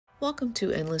Welcome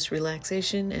to Endless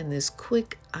Relaxation and this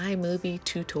quick iMovie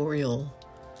tutorial.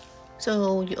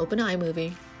 So you open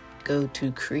iMovie, go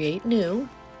to Create New,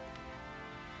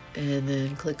 and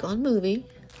then click on Movie.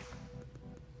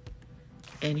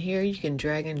 And here you can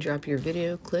drag and drop your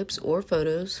video clips or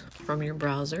photos from your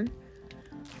browser.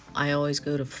 I always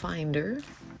go to Finder,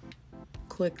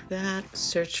 click that,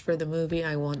 search for the movie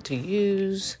I want to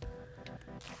use,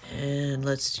 and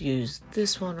let's use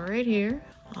this one right here.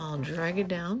 I'll drag it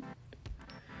down.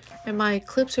 And my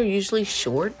clips are usually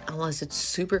short unless it's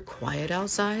super quiet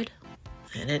outside,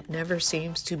 and it never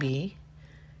seems to be.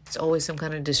 It's always some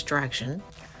kind of distraction.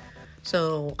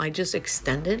 So I just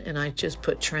extend it and I just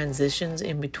put transitions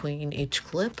in between each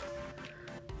clip.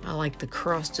 I like the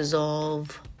cross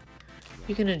dissolve.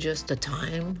 You can adjust the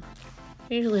time.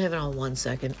 I usually have it on 1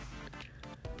 second.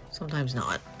 Sometimes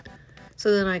not.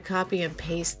 So then I copy and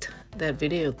paste that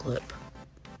video clip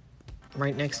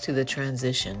right next to the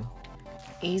transition.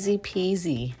 Easy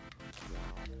peasy.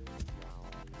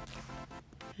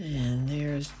 And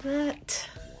there's that.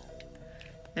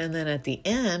 And then at the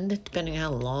end, depending how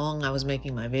long I was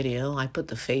making my video, I put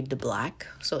the fade to black,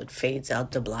 so it fades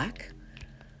out to black.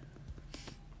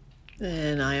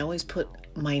 Then I always put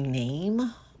my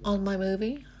name on my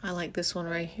movie. I like this one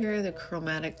right here, the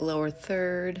chromatic lower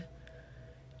third.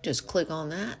 Just click on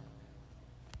that.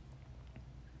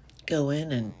 Go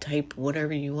in and type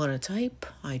whatever you want to type.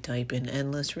 I type in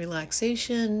Endless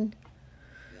Relaxation.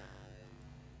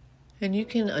 And you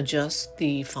can adjust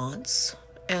the fonts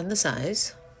and the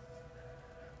size.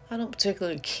 I don't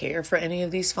particularly care for any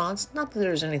of these fonts. Not that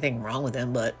there's anything wrong with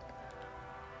them, but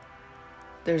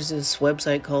there's this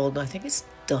website called, I think it's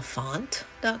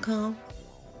thefont.com.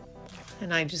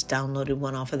 And I just downloaded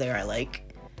one off of there I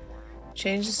like.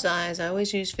 Change the size. I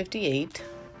always use 58.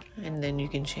 And then you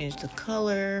can change the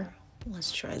color.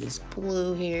 Let's try this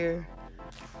blue here.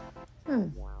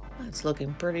 That's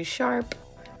looking pretty sharp.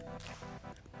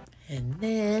 And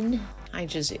then I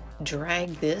just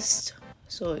drag this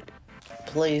so it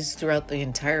plays throughout the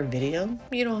entire video.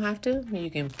 You don't have to.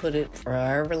 You can put it for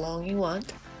however long you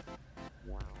want.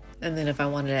 And then if I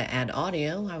wanted to add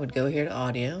audio, I would go here to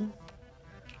audio.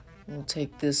 We'll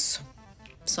take this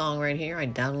song right here. I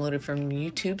downloaded from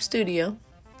YouTube Studio,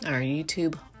 our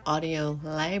YouTube audio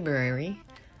library.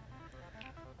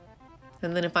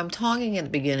 And then if I'm talking at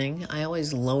the beginning, I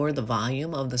always lower the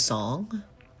volume of the song.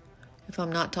 If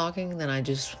I'm not talking, then I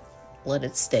just let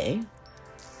it stay.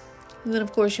 And then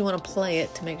of course you want to play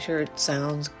it to make sure it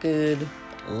sounds good,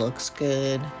 looks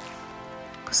good.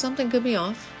 Because something could be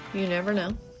off. You never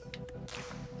know.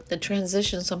 The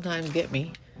transitions sometimes get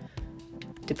me.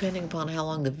 Depending upon how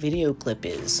long the video clip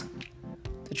is,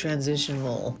 the transition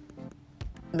will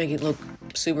make it look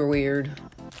super weird.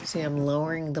 See, I'm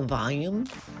lowering the volume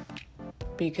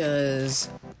because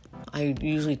I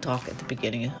usually talk at the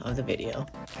beginning of the video.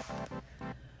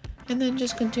 And then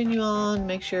just continue on,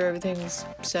 make sure everything's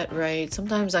set right.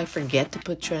 Sometimes I forget to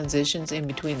put transitions in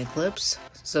between the clips,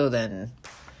 so then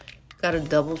gotta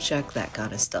double check that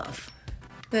kind of stuff.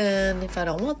 Then if I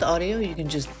don't want the audio, you can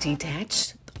just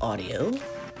detach the audio.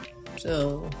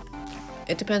 So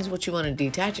it depends what you want to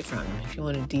detach it from. If you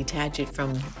want to detach it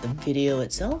from the video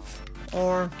itself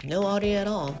or no audio at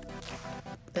all,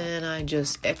 then I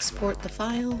just export the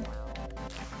file.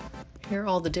 Here are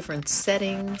all the different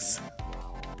settings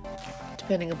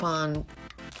depending upon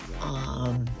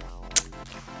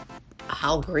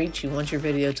how great you want your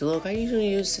video to look. I usually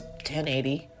use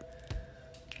 1080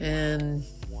 and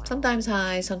sometimes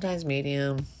high, sometimes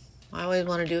medium. I always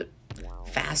want to do it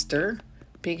faster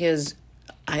because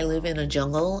I live in a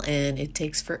jungle and it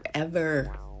takes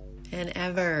forever and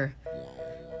ever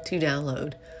to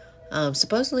download.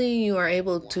 Supposedly you are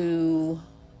able to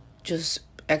just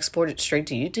export it straight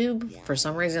to YouTube. For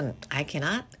some reason I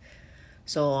cannot.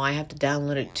 So I have to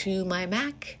download it to my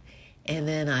Mac and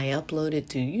then I upload it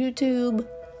to YouTube.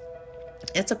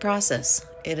 It's a process.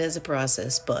 It is a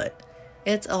process, but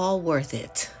it's all worth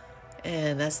it.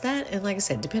 And that's that. And like I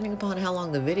said, depending upon how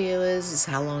long the video is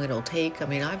how long it'll take. I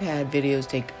mean, I've had videos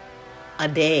take a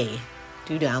day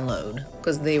to download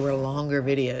because they were longer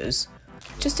videos.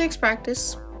 Just takes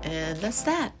practice. And that's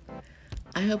that.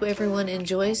 I hope everyone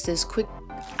enjoys this quick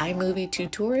iMovie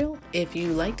tutorial. If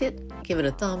you liked it, give it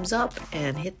a thumbs up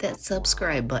and hit that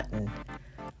subscribe button.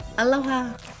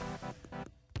 Aloha!